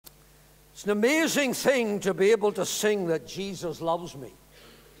It's an amazing thing to be able to sing that Jesus loves me,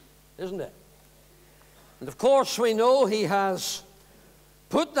 isn't it? And of course we know he has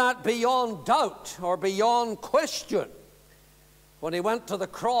put that beyond doubt or beyond question when he went to the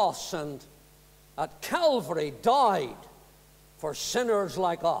cross and at Calvary died for sinners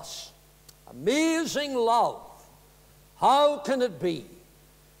like us. Amazing love. How can it be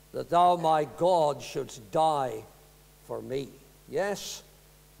that thou, my God, shouldst die for me? Yes,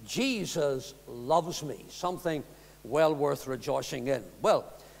 Jesus loves me. Something well worth rejoicing in. Well,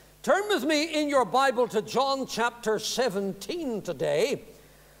 turn with me in your Bible to John chapter 17 today.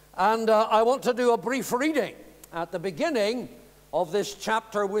 And I want to do a brief reading at the beginning of this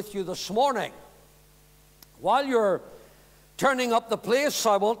chapter with you this morning. While you're turning up the place,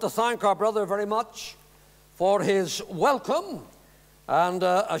 I want to thank our brother very much for his welcome and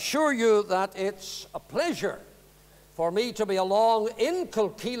assure you that it's a pleasure for me to be along in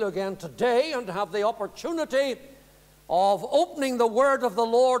Kilkeel again today and to have the opportunity of opening the word of the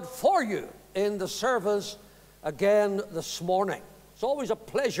Lord for you in the service again this morning. It's always a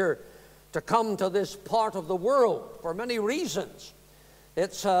pleasure to come to this part of the world for many reasons.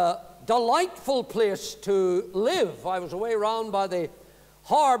 It's a delightful place to live. I was away round by the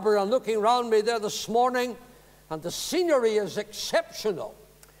harbour and looking round me there this morning, and the scenery is exceptional.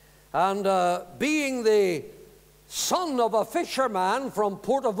 And being the son of a fisherman from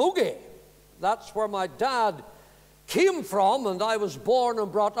Portavogie, that's where my dad came from, and I was born and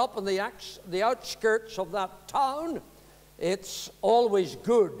brought up in the outskirts of that town. It's always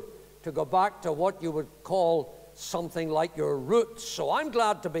good to go back to what you would call something like your roots. So I'm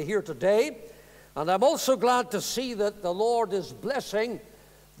glad to be here today, and I'm also glad to see that the Lord is blessing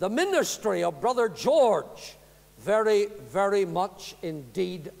the ministry of Brother George very, very much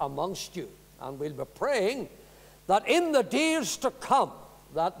indeed amongst you. And we'll be praying that in the days to come,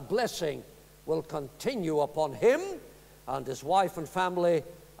 that blessing will continue upon him and his wife and family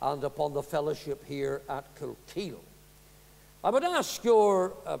and upon the fellowship here at Kilkeel. I would ask your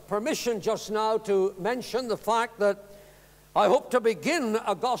permission just now to mention the fact that I hope to begin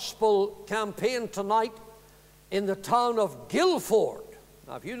a gospel campaign tonight in the town of Guildford.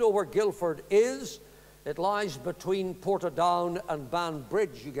 Now, if you know where Guildford is, it lies between Portadown and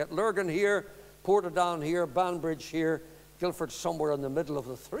Banbridge. You get Lurgan here, Portadown here, Banbridge here, Guildford somewhere in the middle of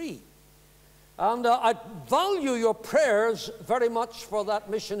the three. And I value your prayers very much for that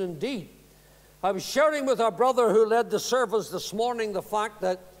mission indeed. I was sharing with our brother who led the service this morning the fact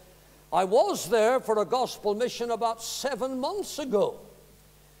that I was there for a gospel mission about 7 months ago.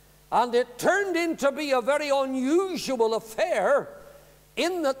 And it turned into be a very unusual affair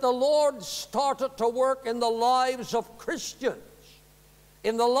in that the Lord started to work in the lives of Christians,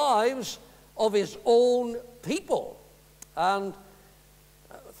 in the lives of his own people. And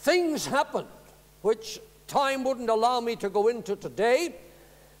things happened which time wouldn't allow me to go into today.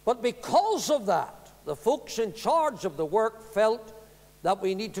 But because of that, the folks in charge of the work felt that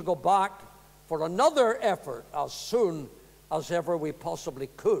we need to go back for another effort as soon as ever we possibly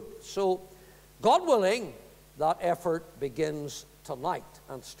could. So, God willing, that effort begins tonight.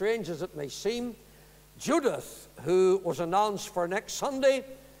 And strange as it may seem, Judith, who was announced for next Sunday,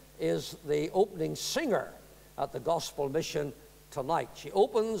 is the opening singer at the gospel mission tonight. She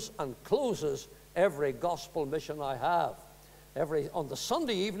opens and closes every gospel mission I have. On the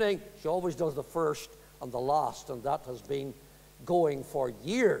Sunday evening, she always does the first and the last, and that has been going for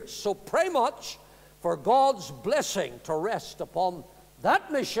years. So pray much for God's blessing to rest upon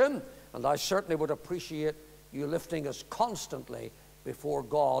that mission, and I certainly would appreciate you lifting us constantly before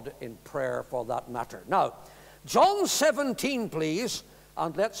God in prayer for that matter. Now, John 17, please,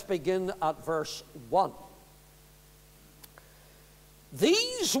 and let's begin at verse 1.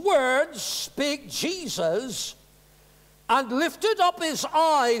 These words spake Jesus, and lifted up his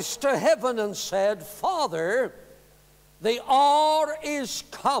eyes to heaven and said, Father, the hour is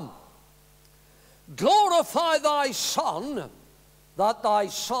come. Glorify thy Son, that thy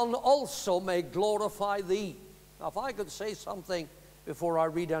Son also may glorify thee. Now, if I could say something before I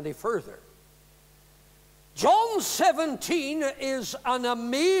read any further. John 17 is an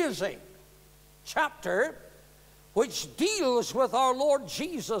amazing chapter which deals with our Lord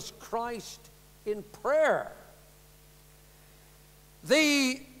Jesus Christ in prayer.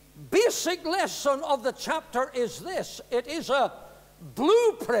 The basic lesson of the chapter is this. It is a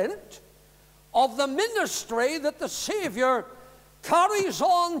blueprint of the ministry that the Savior carries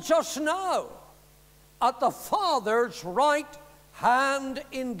on just now at the Father's right hand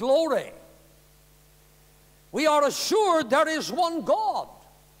in glory. We are assured there is one God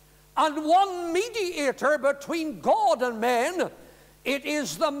and one mediator between God and men, It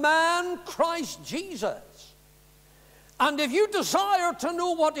is the man Christ Jesus. And if you desire to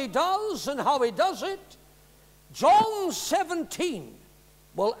know what he does and how he does it, John 17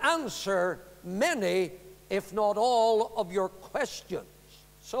 will answer many, if not all, of your questions.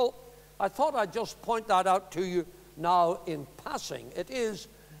 So I thought I'd just point that out to you now in passing. It is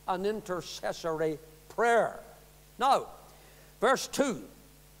an intercessory prayer. Now, verse 2.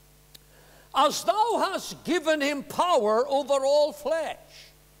 As thou hast given him power over all flesh,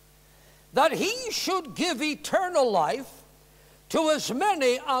 that he should give eternal life to as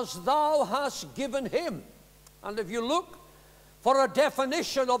many as thou hast given him. And if you look for a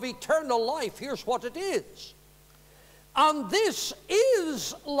definition of eternal life, here's what it is. And this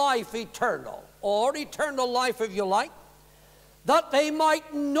is life eternal, or eternal life if you like, that they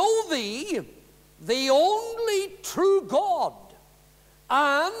might know thee, the only true God,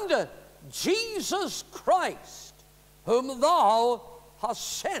 and Jesus Christ, whom thou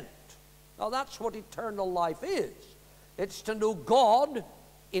hast sent. Now that's what eternal life is. It's to know God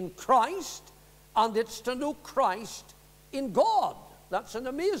in Christ, and it's to know Christ in God. That's an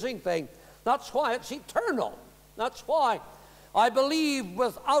amazing thing. That's why it's eternal. That's why I believe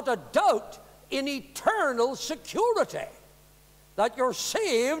without a doubt in eternal security, that you're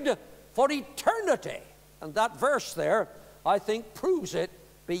saved for eternity. And that verse there, I think, proves it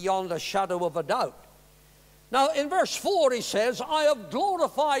beyond a shadow of a doubt. Now, in verse 4, he says, I have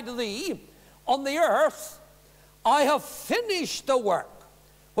glorified thee on the earth. I have finished the work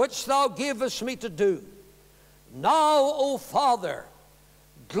which thou gavest me to do. Now, O Father,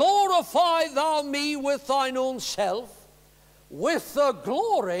 glorify thou me with thine own self, with the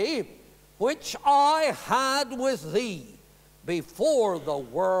glory which I had with thee before the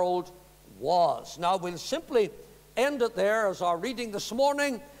world was. Now, we'll simply end it there as our reading this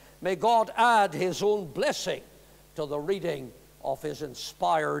morning. May God add his own blessing to the reading of his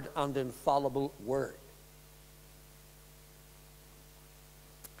inspired and infallible word.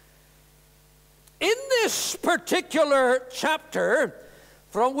 In this particular chapter,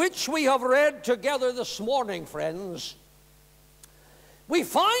 from which we have read together this morning, friends, we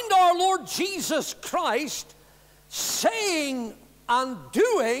find our Lord Jesus Christ saying and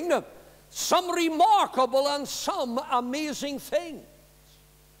doing some remarkable and some amazing things.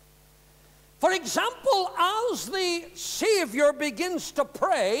 For example, as the Savior begins to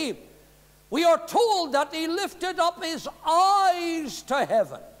pray, we are told that he lifted up his eyes to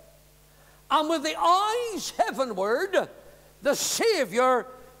heaven. And with the eyes heavenward, the Savior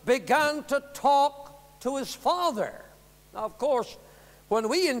began to talk to his Father. Now, of course, when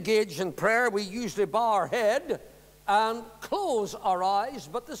we engage in prayer, we usually bow our head and close our eyes,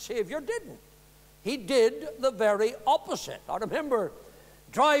 but the Savior didn't. He did the very opposite. I remember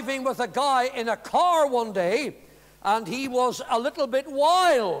driving with a guy in a car one day, and he was a little bit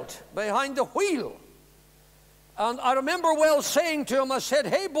wild behind the wheel. And I remember well saying to him, I said,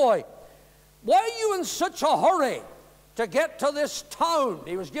 hey boy, why are you in such a hurry to get to this town?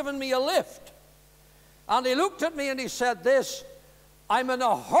 He was giving me a lift. And he looked at me and he said this, I'm in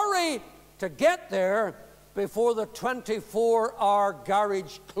a hurry to get there before the 24-hour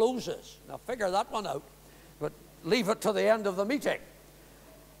garage closes. Now figure that one out, but leave it to the end of the meeting.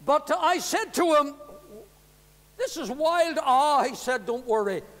 But I said to him, this is wild. He said, don't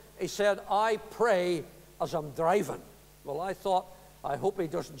worry. He said, I pray as I'm driving. Well, I thought, I hope he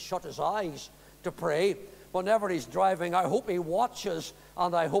doesn't shut his eyes to pray. Whenever he's driving, I hope he watches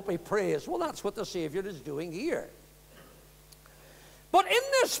and I hope he prays. Well, that's what the Savior is doing here. But in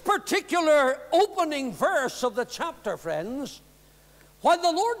this particular opening verse of the chapter, friends, when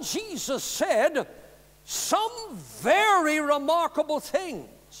the Lord Jesus said some very remarkable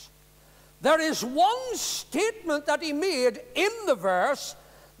things, there is one statement that he made in the verse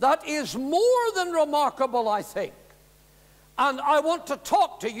that is more than remarkable, I think. And I want to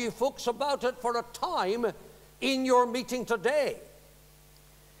talk to you folks about it for a time in your meeting today.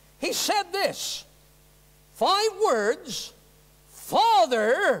 He said this, 5 words,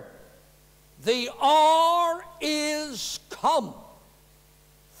 Father, the hour is come.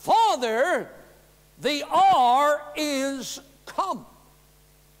 Father, the hour is come.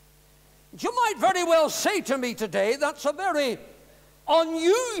 You might very well say to me today, that's a very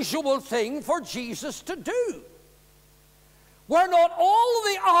unusual thing for Jesus to do. Were not all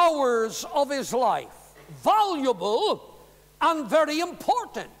the hours of his life valuable and very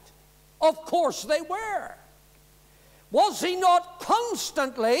important? Of course they were. Was he not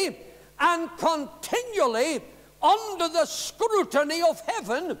constantly and continually under the scrutiny of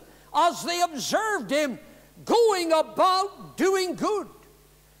heaven as they observed him going about doing good,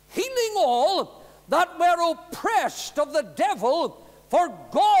 healing all that were oppressed of the devil for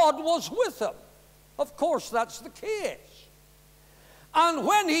God was with him. Of course, that's the case. And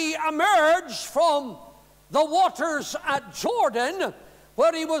when he emerged from the waters at Jordan,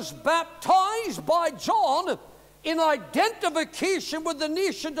 where he was baptized by John in identification with the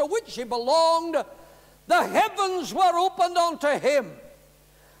nation to which he belonged, the heavens were opened unto him.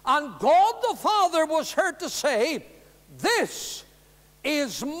 And God the Father was heard to say, "This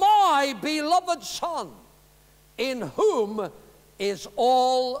is my beloved Son, in whom is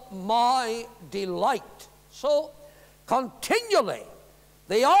all my delight." So, continually,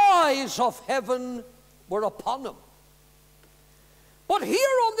 the eyes of heaven were upon him. But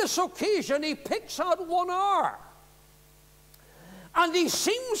here on this occasion, he picks out one hour. And he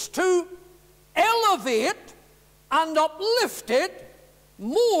seems to elevate and uplift it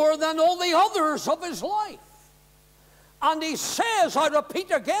more than all the others of his life. And he says, I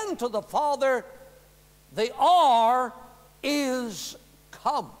repeat again to the Father, "The hour is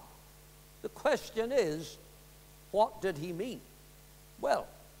come." The question is, what did he mean? Well,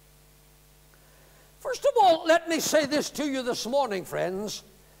 first of all, let me say this to you this morning, friends,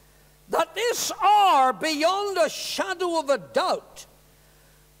 that this hour, beyond a shadow of a doubt,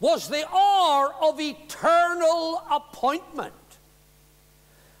 was the hour of eternal appointment.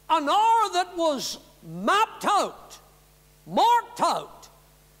 An hour that was mapped out, marked out,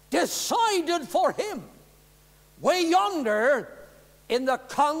 decided for him, way yonder in the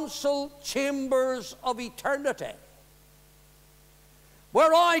council chambers of eternity.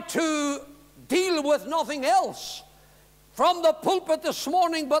 Were I to deal with nothing else from the pulpit this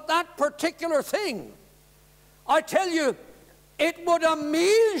morning but that particular thing, I tell you, it would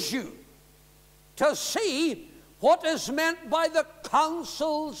amaze you to see what is meant by the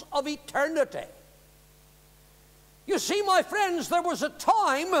councils of eternity. You see, my friends, there was a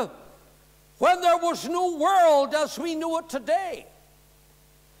time when there was no world as we know it today.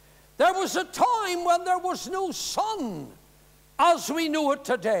 There was a time when there was no sun as we know it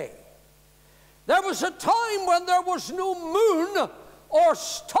today. There was a time when there was no moon or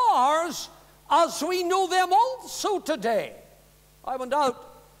stars as we know them also today. I went out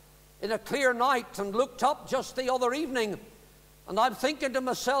in a clear night and looked up just the other evening, and I'm thinking to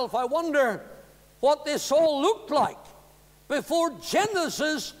myself, I wonder what this all looked like before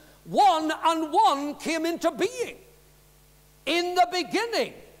Genesis 1:1 came into being. In the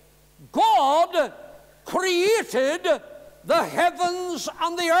beginning, God created the heavens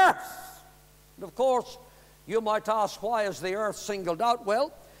and the earth. And of course, you might ask, why is the earth singled out?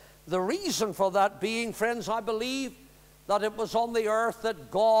 Well, the reason for that being, friends, I believe that it was on the earth that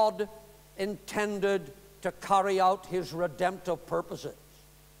God intended to carry out his redemptive purposes.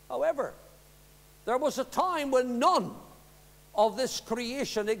 However, there was a time when none of this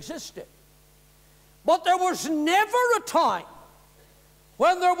creation existed. But there was never a time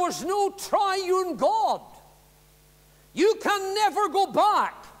when there was no triune God. You can never go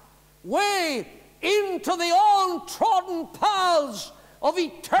back way into the untrodden paths of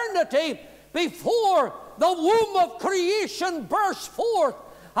eternity before the womb of creation burst forth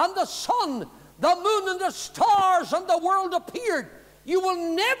and the sun, the moon, and the stars and the world appeared. You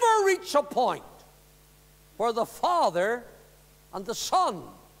will never reach a point where the Father and the Son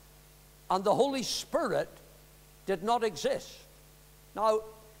and the Holy Spirit did not exist. Now,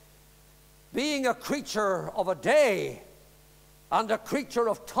 being a creature of a day and a creature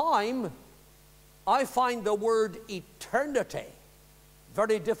of time, I find the word eternity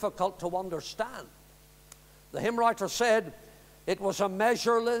very difficult to understand. The hymn writer said it was a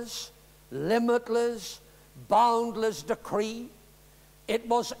measureless, limitless, boundless decree. It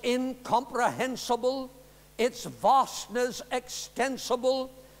was incomprehensible, its vastness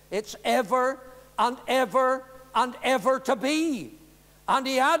extensible, it's ever and ever and ever to be. And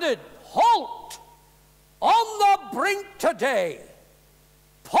he added, halt on the brink today,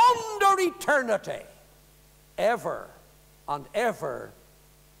 ponder eternity, ever and ever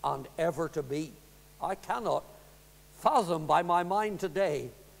and ever to be. I cannot fathom by my mind today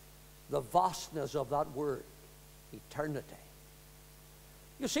the vastness of that word, eternity.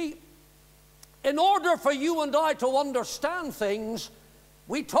 You see, in order for you and I to understand things,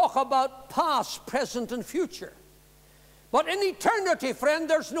 we talk about past, present, and future. But in eternity, friend,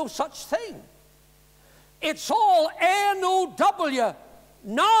 there's no such thing. It's all N-O-W,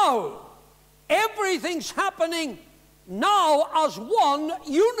 now. Everything's happening now as one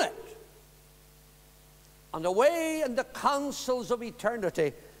unit. And away in the councils of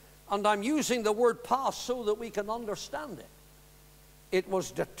eternity, and I'm using the word past so that we can understand it, it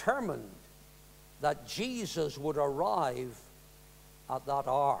was determined that Jesus would arrive at that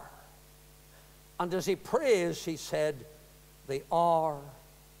hour. And as he prays, he said, the hour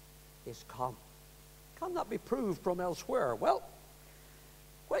is come. Can that be proved from elsewhere? Well,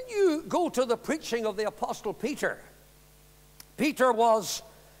 when you go to the preaching of the Apostle Peter, Peter was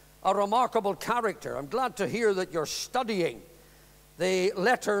a remarkable character. I'm glad to hear that you're studying the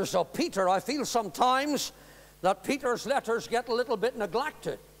letters of Peter. I feel sometimes that Peter's letters get a little bit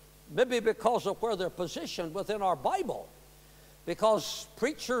neglected, maybe because of where they're positioned within our Bible. Because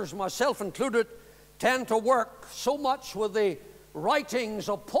preachers, myself included, tend to work so much with the writings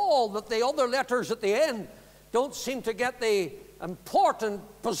of Paul that the other letters at the end don't seem to get the important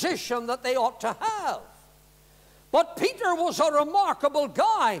position that they ought to have. But Peter was a remarkable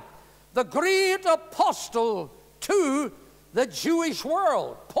guy, the great apostle to the Jewish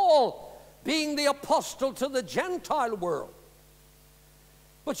world, Paul being the apostle to the Gentile world.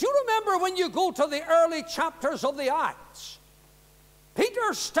 But you remember when you go to the early chapters of the Acts,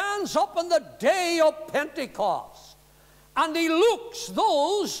 Peter stands up on the day of Pentecost and he looks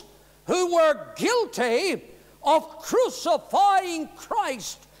those who were guilty of crucifying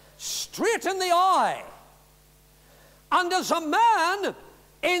Christ straight in the eye. And as a man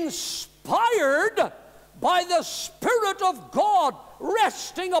inspired by the Spirit of God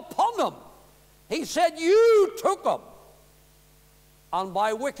resting upon him, he said, you took him, and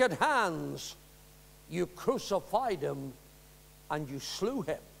by wicked hands you crucified him and you slew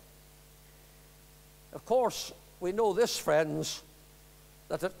him. Of course, we know this, friends,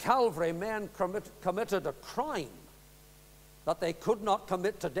 that at Calvary men committed a crime that they could not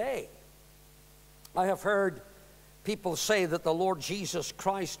commit today. I have heard people say that the Lord Jesus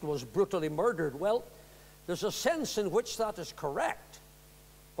Christ was brutally murdered. Well, there's a sense in which that is correct,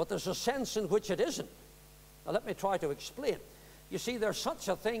 but there's a sense in which it isn't. Now let me try to explain. You see, there's such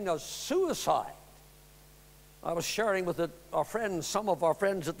a thing as suicide. I was sharing with our friends, some of our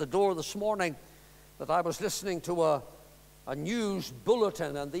friends at the door this morning, that I was listening to a news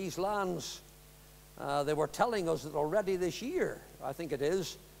bulletin, and these lands, they were telling us that already this year, I think it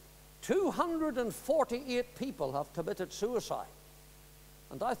is, 248 people have committed suicide.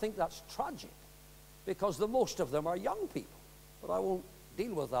 And I think that's tragic, because the most of them are young people. But I won't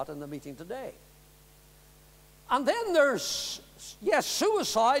deal with that in the meeting today. And then there's, yes,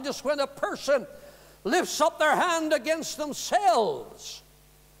 suicide is when a person lifts up their hand against themselves.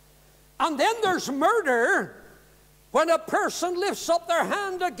 And then there's murder, when a person lifts up their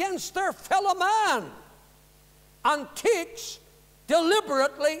hand against their fellow man and takes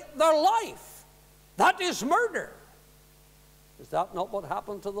deliberately their life. That is murder. Is that not what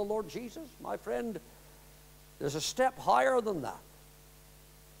happened to the Lord Jesus? My friend, there's a step higher than that.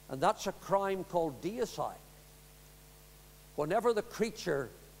 And that's a crime called deicide. Whenever the creature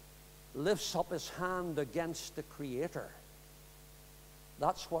lifts up his hand against the Creator,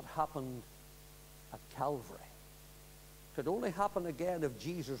 that's what happened at Calvary. It could only happen again if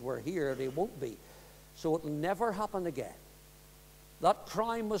Jesus were here, and he won't be. So it will never happen again. That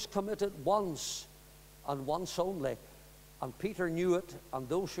crime was committed once, and once only. And Peter knew it, and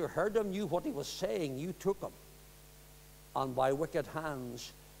those who heard him knew what he was saying. You took him, and by wicked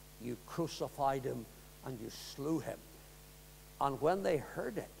hands you crucified him, and you slew him. And when they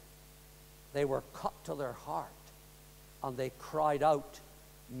heard it, they were cut to their heart, and they cried out,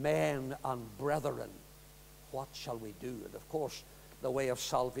 men and brethren, what shall we do? And of course, the way of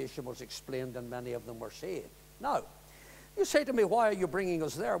salvation was explained, and many of them were saved. Now, you say to me, why are you bringing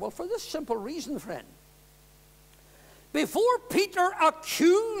us there? Well, for this simple reason, friend. Before Peter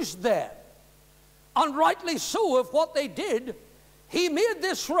accused them, and rightly so, of what they did, he made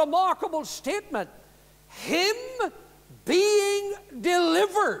this remarkable statement: him being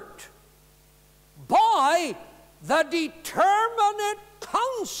delivered by the determinate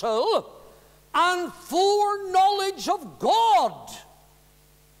counsel and foreknowledge of God,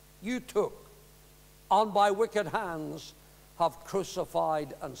 you took, and by wicked hands have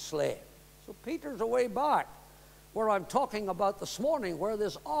crucified and slain. So Peter's a way back, where I'm talking about this morning, where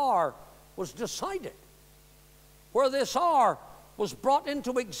this hour was decided, where this hour was brought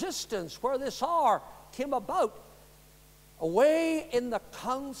into existence, where this hour came about, away in the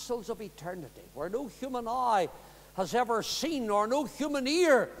counsels of eternity, where no human eye has ever seen, or no human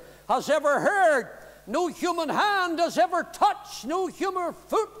ear has ever heard, no human hand has ever touched, no human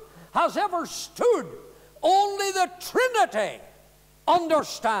foot has ever stood. Only the Trinity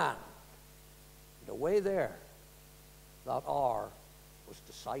understand. And away there, that hour was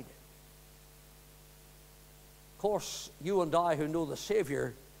decided. Of course, you and I who know the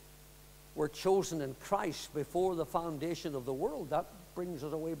Savior were chosen in Christ before the foundation of the world. That brings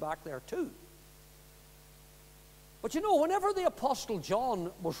us away back there too. But you know, whenever the Apostle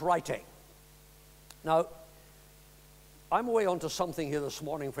John was writing, now, I'm away onto something here this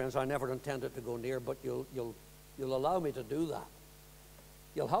morning, friends, I never intended to go near, but you'll allow me to do that.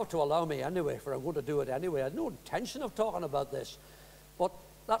 You'll have to allow me anyway, for I'm going to do it anyway. I had no intention of talking about this, but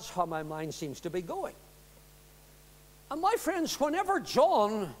that's how my mind seems to be going. And my friends, whenever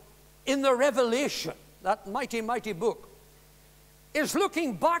John, in the Revelation, that mighty, mighty book, is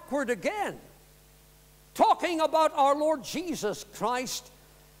looking backward again, talking about our Lord Jesus Christ,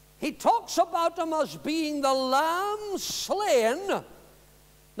 he talks about him as being the Lamb slain.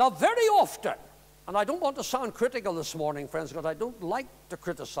 Now, very often, and I don't want to sound critical this morning, friends, because I don't like to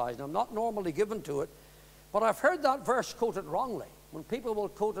criticize, and I'm not normally given to it, but I've heard that verse quoted wrongly. When people will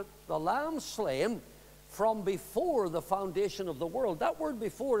quote it, the Lamb slain from before the foundation of the world. That word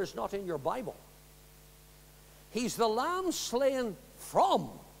before is not in your Bible. He's the Lamb slain from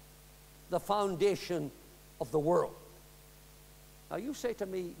the foundation of the world. Now you say to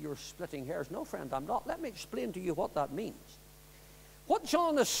me, you're splitting hairs. No, friend, I'm not. Let me explain to you what that means. What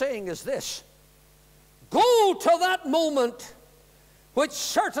John is saying is this: go to that moment which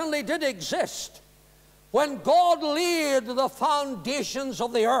certainly did exist when God laid the foundations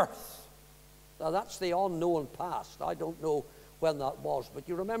of the earth. Now that's the unknown past. I don't know when that was, but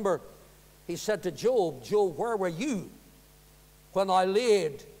you remember he said to Job, Job, where were you when I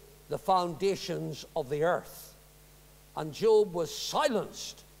laid the foundations of the earth? And Job was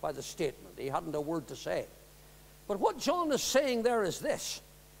silenced by the statement. He hadn't a word to say. But what John is saying there is this.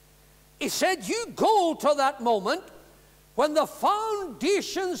 He said, you go to that moment when the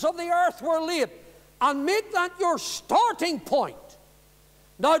foundations of the earth were laid, and make that your starting point.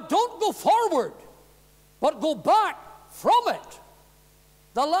 Now don't go forward, but go back from it.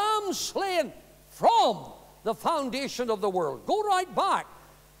 The Lamb slain from the foundation of the world. Go right back,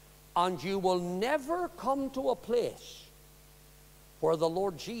 and you will never come to a place where the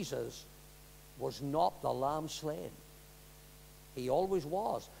Lord Jesus was not the Lamb slain. He always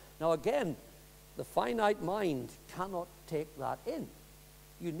was. Now again, the finite mind cannot take that in.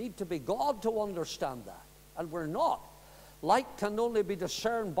 You need to be God to understand that, and we're not. Light can only be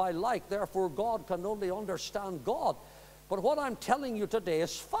discerned by light, therefore God can only understand God. But what I'm telling you today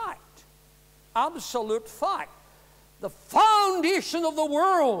is fact, absolute fact. The foundation of the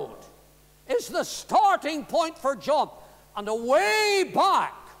world is the starting point for John, and the way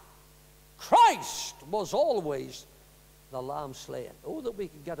back, Christ was always the Lamb slain. Oh, that we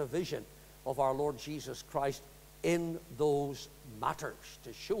could get a vision of our Lord Jesus Christ in those matters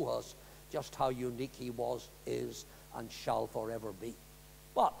to show us just how unique he was, is, and shall forever be.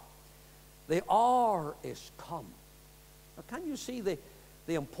 But the hour is come. Now, can you see the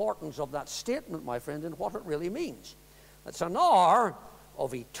importance of that statement, my friend, and what it really means? It's an hour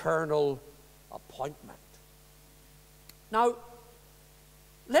of eternal appointment. Now,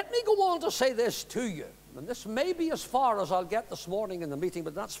 let me go on to say this to you, and this may be as far as I'll get this morning in the meeting,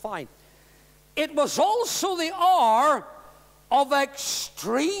 but that's fine. It was also the hour of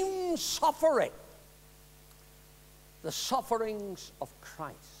extreme suffering. The sufferings of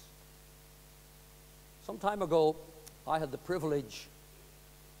Christ. Some time ago, I had the privilege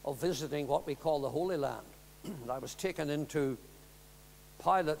of visiting what we call the Holy Land. And I was taken into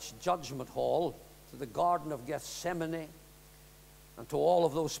Pilate's judgment hall, to the Garden of Gethsemane, and to all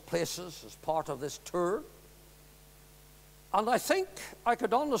of those places as part of this tour. And I think I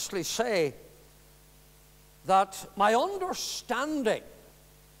could honestly say that my understanding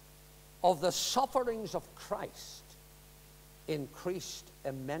of the sufferings of Christ increased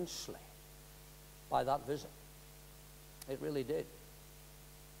immensely by that visit. It really did.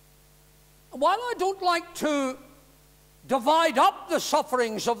 While I don't like to divide up the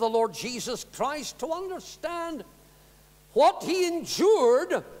sufferings of the Lord Jesus Christ to understand what he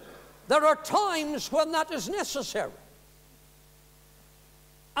endured, there are times when that is necessary.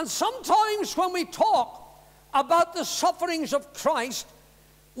 And sometimes when we talk about the sufferings of Christ,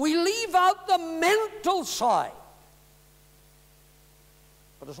 we leave out the mental side.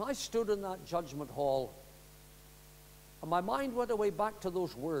 But as I stood in that judgment hall, and my mind went away back to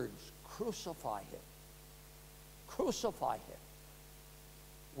those words, crucify him. Crucify him.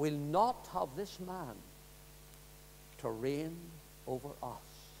 We'll not have this man to reign over us.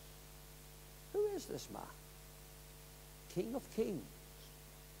 Who is this man? King of kings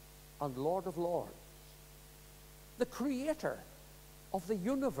and Lord of lords. The creator of the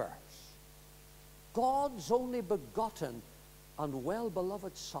universe. God's only begotten and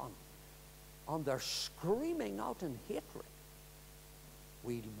well-beloved Son. And they're screaming out in hatred.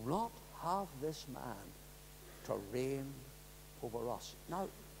 We will not have this man to reign over us. Now,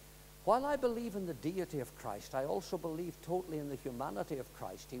 while I believe in the deity of Christ, I also believe totally in the humanity of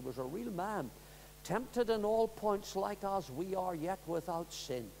Christ. He was a real man. tempted in all points like us, we are yet without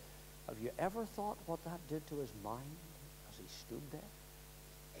sin. Have you ever thought what that did to his mind as he stood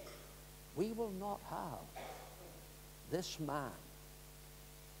there? We will not have this man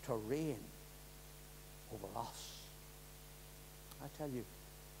to reign over us. I tell you,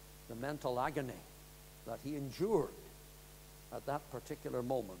 the mental agony that he endured at that particular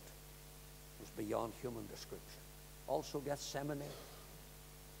moment was beyond human description. Also Gethsemane,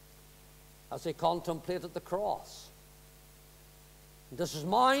 as he contemplated the cross. And as his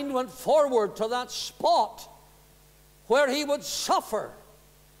mind went forward to that spot where he would suffer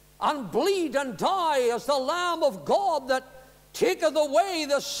and bleed and die as the Lamb of God that taketh away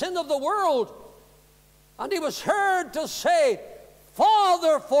the sin of the world. And he was heard to say,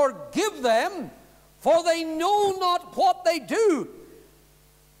 Father, forgive them, for they know not what they do.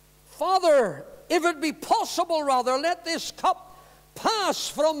 Father, if it be possible, rather, let this cup pass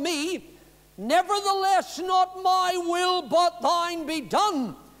from me. Nevertheless, not my will, but thine be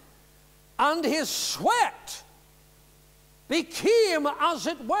done. And his sweat became, as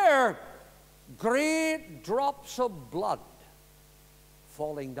it were, great drops of blood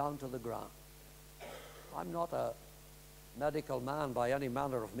falling down to the ground. I'm not a medical man by any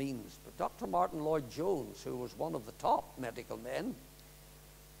manner of means, but Dr. Martin Lloyd-Jones, who was one of the top medical men,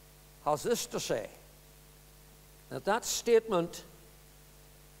 has this to say, that that statement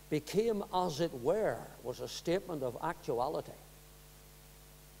became, as it were, was a statement of actuality.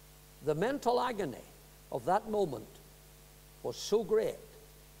 The mental agony of that moment was so great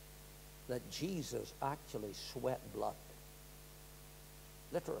that Jesus actually sweat blood,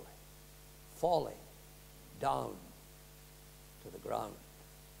 literally falling down to the ground.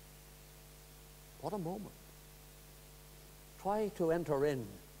 What a moment. Try to enter in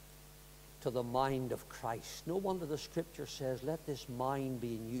to the mind of Christ. No wonder the scripture says, let this mind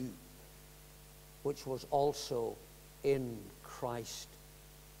be in you, which was also in Christ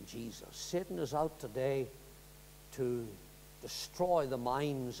Jesus. Satan is out today to destroy the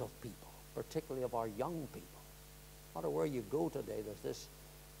minds of people, particularly of our young people. No matter where you go today, there's this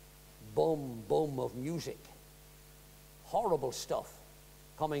boom, boom of music. Horrible stuff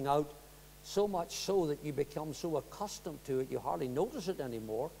coming out, so much so that you become so accustomed to it, you hardly notice it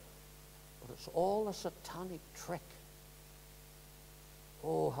anymore. But it's all a satanic trick.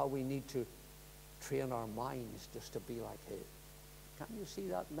 Oh, how we need to train our minds just to be like his. Can you see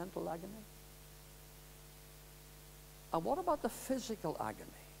that mental agony? And what about the physical agony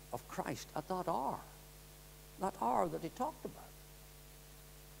of Christ at that hour? That hour that he talked about.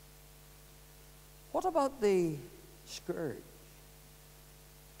 What about the scourge?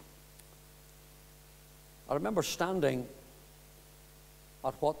 I remember standing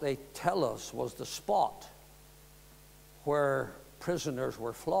at what they tell us was the spot where prisoners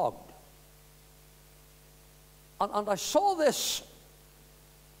were flogged. And I saw this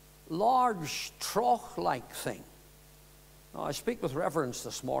large trough-like thing. Now, I speak with reverence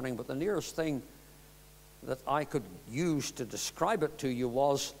this morning, but the nearest thing that I could use to describe it to you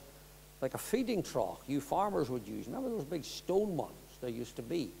was like a feeding trough you farmers would use. Remember those big stone ones there used to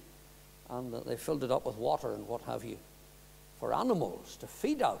be? And they filled it up with water and what have you for animals to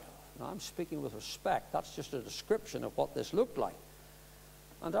feed out of. Now, I'm speaking with respect. That's just a description of what this looked like.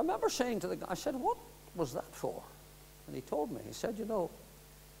 And I remember saying to the guy, I said, what was that for? And he told me, he said, you know,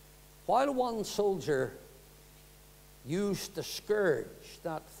 while one soldier used the scourge,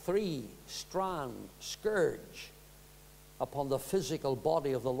 that 3-strand scourge upon the physical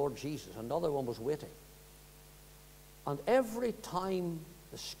body of the Lord Jesus, another one was waiting. And every time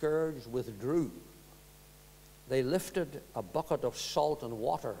the scourge withdrew, they lifted a bucket of salt and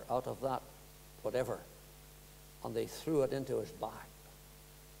water out of that whatever, and they threw it into his bag.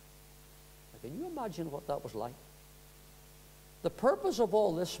 Now, can you imagine what that was like? The purpose of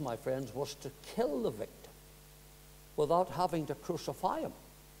all this, my friends, was to kill the victim without having to crucify him.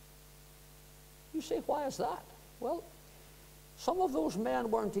 You say, why is that? Well, some of those men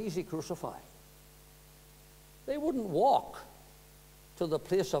weren't easy crucifying. They wouldn't walk to the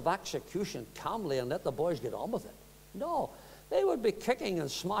place of execution calmly and let the boys get on with it. No, they would be kicking and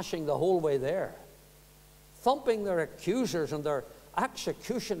smashing the whole way there, thumping their accusers and their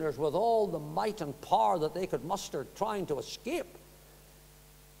executioners with all the might and power that they could muster, trying to escape.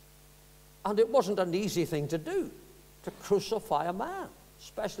 And it wasn't an easy thing to do, to crucify a man,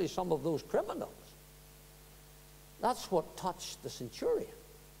 especially some of those criminals. That's what touched the centurion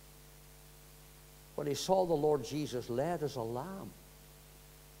when he saw the Lord Jesus led as a lamb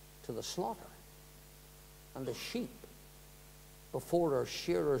to the slaughter, and the sheep before their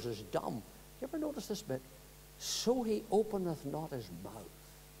shearers is dumb. You ever notice this bit? So he openeth not his mouth.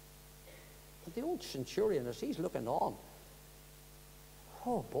 And the old centurion, as he's looking on,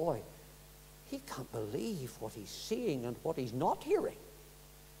 oh boy, he can't believe what he's seeing and what he's not hearing.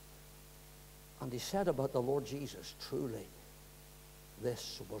 And he said about the Lord Jesus, truly,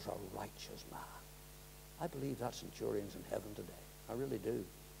 this was a righteous man. I believe that centurion's in heaven today. I really do.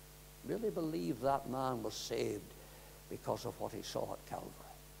 Really believe that man was saved because of what he saw at Calvary.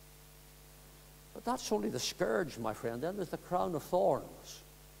 But that's only the scourge, my friend. Then there's the crown of thorns.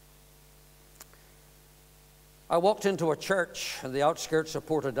 I walked into a church in the outskirts of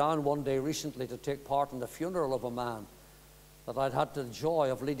Portadown one day recently to take part in the funeral of a man that I'd had the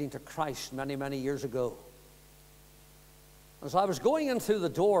joy of leading to Christ many, many years ago. As I was going in through the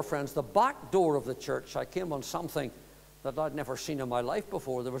door, friends, the back door of the church, I came on something that I'd never seen in my life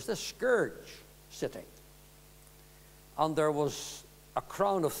before. There was this scourge sitting, and there was a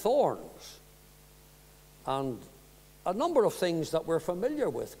crown of thorns, and a number of things that we're familiar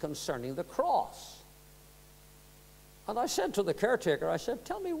with concerning the cross. And I said to the caretaker, I said,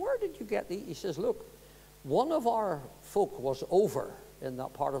 tell me, where did you get these? He says, look, one of our folk was over in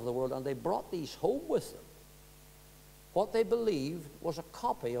that part of the world, and they brought these home with them. What they believed was a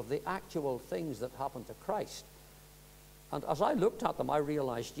copy of the actual things that happened to Christ. And as I looked at them, I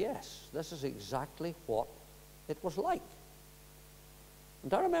realized, yes, this is exactly what it was like.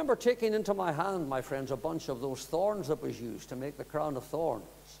 And I remember taking into my hand, my friends, a bunch of those thorns that was used to make the crown of thorns.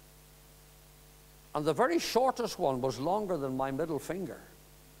 And the very shortest one was longer than my middle finger.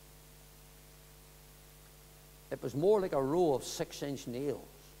 It was more like a row of 6-inch nails.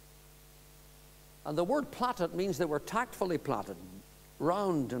 And the word plaited means they were tactfully plaited,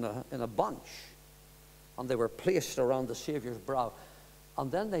 round in a bunch. And they were placed around the Savior's brow.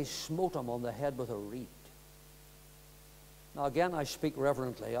 And then they smote him on the head with a reed. Now again, I speak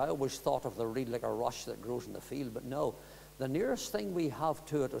reverently. I always thought of the reed like a rush that grows in the field, but no. The nearest thing we have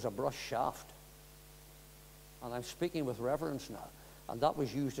to it is a brush shaft. And I'm speaking with reverence now. And that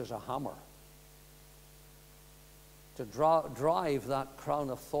was used as a hammer to drive that crown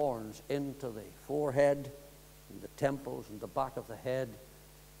of thorns into the forehead and the temples and the back of the head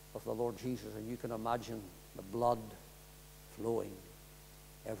of the Lord Jesus. And you can imagine the blood flowing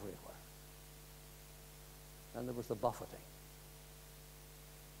everywhere. And there was the buffeting.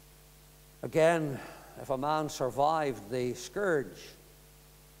 Again, if a man survived the scourge,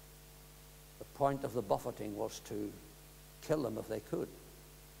 the point of the buffeting was to kill him if they could.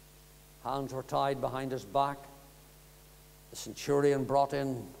 Hands were tied behind his back. The centurion brought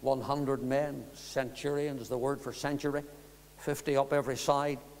in 100 men. Centurion is the word for century, 50 up every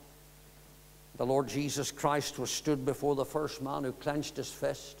side. The Lord Jesus Christ was stood before the first man who clenched his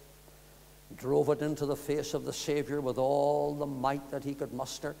fist, drove it into the face of the Savior with all the might that he could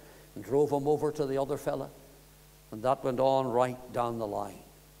muster, and drove him over to the other fella. And that went on right down the line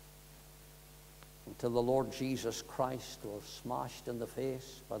until the Lord Jesus Christ was smashed in the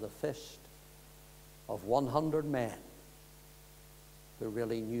face by the fist of 100 men who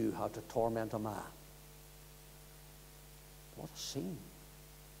really knew how to torment a man. What a scene.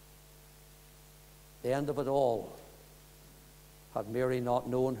 The end of it all, had Mary not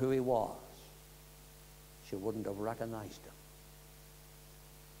known who he was, she wouldn't have recognized him.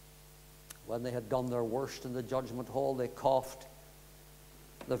 When they had done their worst in the judgment hall, they coughed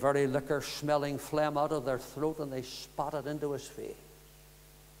the very liquor-smelling phlegm out of their throat, and they spat it into his face.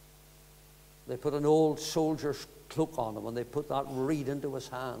 They put an old soldier's cloak on him, and they put that reed into his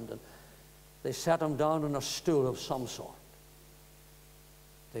hand, and they set him down on a stool of some sort.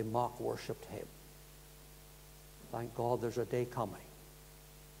 They mock-worshipped him. Thank God there's a day coming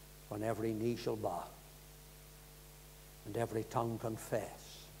when every knee shall bow and every tongue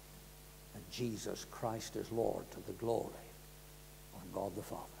confess that Jesus Christ is Lord, to the glory of God the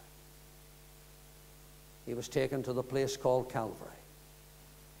Father. He was taken to the place called Calvary.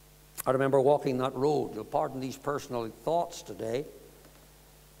 I remember walking that road. You'll pardon these personal thoughts today,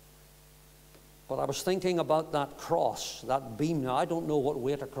 but I was thinking about that cross, that beam. Now, I don't know what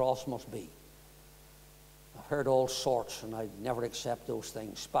weight a cross must be. I've heard all sorts, and I never accept those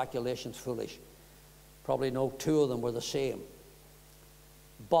things. Speculation's foolish. Probably no two of them were the same.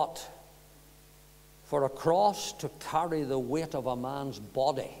 But for a cross to carry the weight of a man's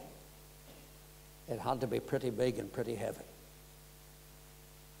body, it had to be pretty big and pretty heavy.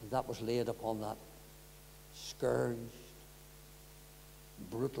 And that was laid upon that scourged,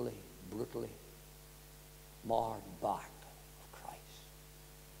 brutally marred back of Christ.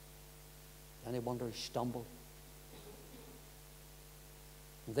 Any wonder he stumbled?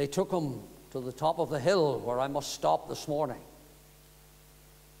 They took him to the top of the hill where I must stop this morning.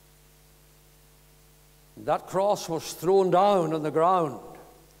 That cross was thrown down on the ground.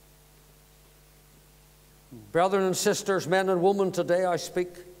 Brethren and sisters, men and women, today I speak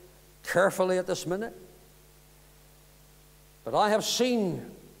carefully at this minute. But I have seen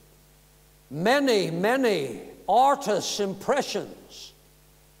many artists' impressions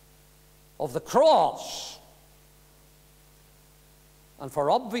of the cross. And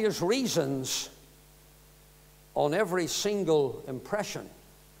for obvious reasons, on every single impression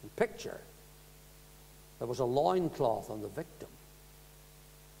and picture, there was a loincloth on the victim.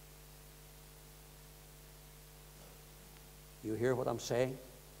 You hear what I'm saying?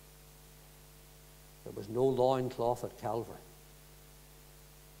 There was no loincloth at Calvary.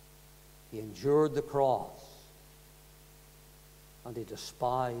 He endured the cross, and he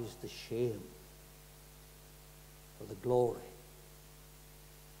despised the shame for the glory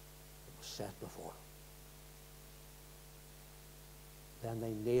that was set before him. Then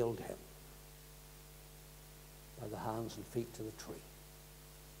they nailed him by the hands and feet to the tree.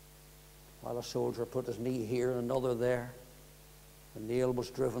 While a soldier put his knee here and another there, the nail was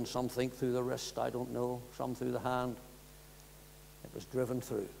driven, some think through the wrist, I don't know, some through the hand. It was driven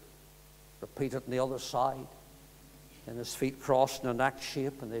through. Repeated on the other side, and his feet crossed in an X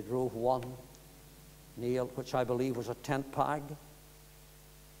shape, and they drove one nail, which I believe was a tent peg.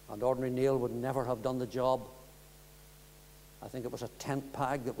 An ordinary nail would never have done the job. I think it was a tent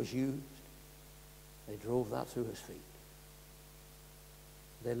peg that was used. They drove that through his feet.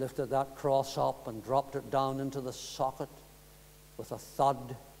 They lifted that cross up and dropped it down into the socket with a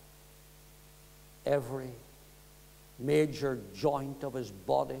thud. Every major joint of his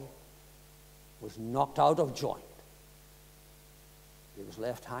body was knocked out of joint. He was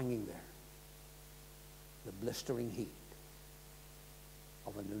left hanging there. The blistering heat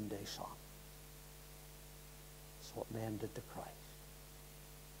of a noonday sun. That's what men did to Christ.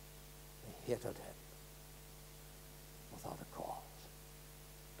 They hated him without a cause.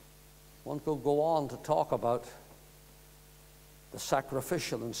 One could go on to talk about the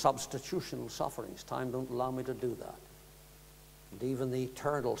sacrificial and substitutional sufferings. Time don't allow me to do that. And even the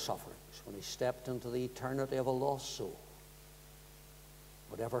eternal sufferings, when he stepped into the eternity of a lost soul.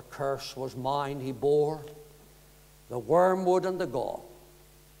 Whatever curse was mine, he bore, the wormwood and the gall.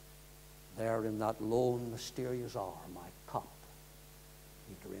 There in that lone, mysterious hour, my cup,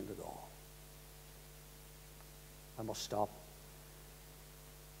 he drained it all. I must stop.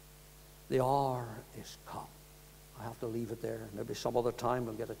 The hour is come. I have to leave it there. Maybe some other time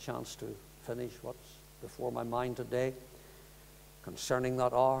we'll get a chance to finish what's before my mind today. Concerning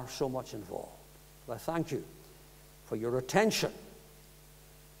that hour, so much involved. But I thank you for your attention.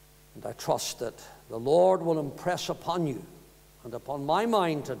 And I trust that the Lord will impress upon you and upon my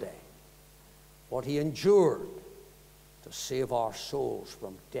mind today what he endured to save our souls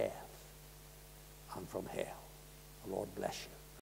from death and from hell. The Lord bless you.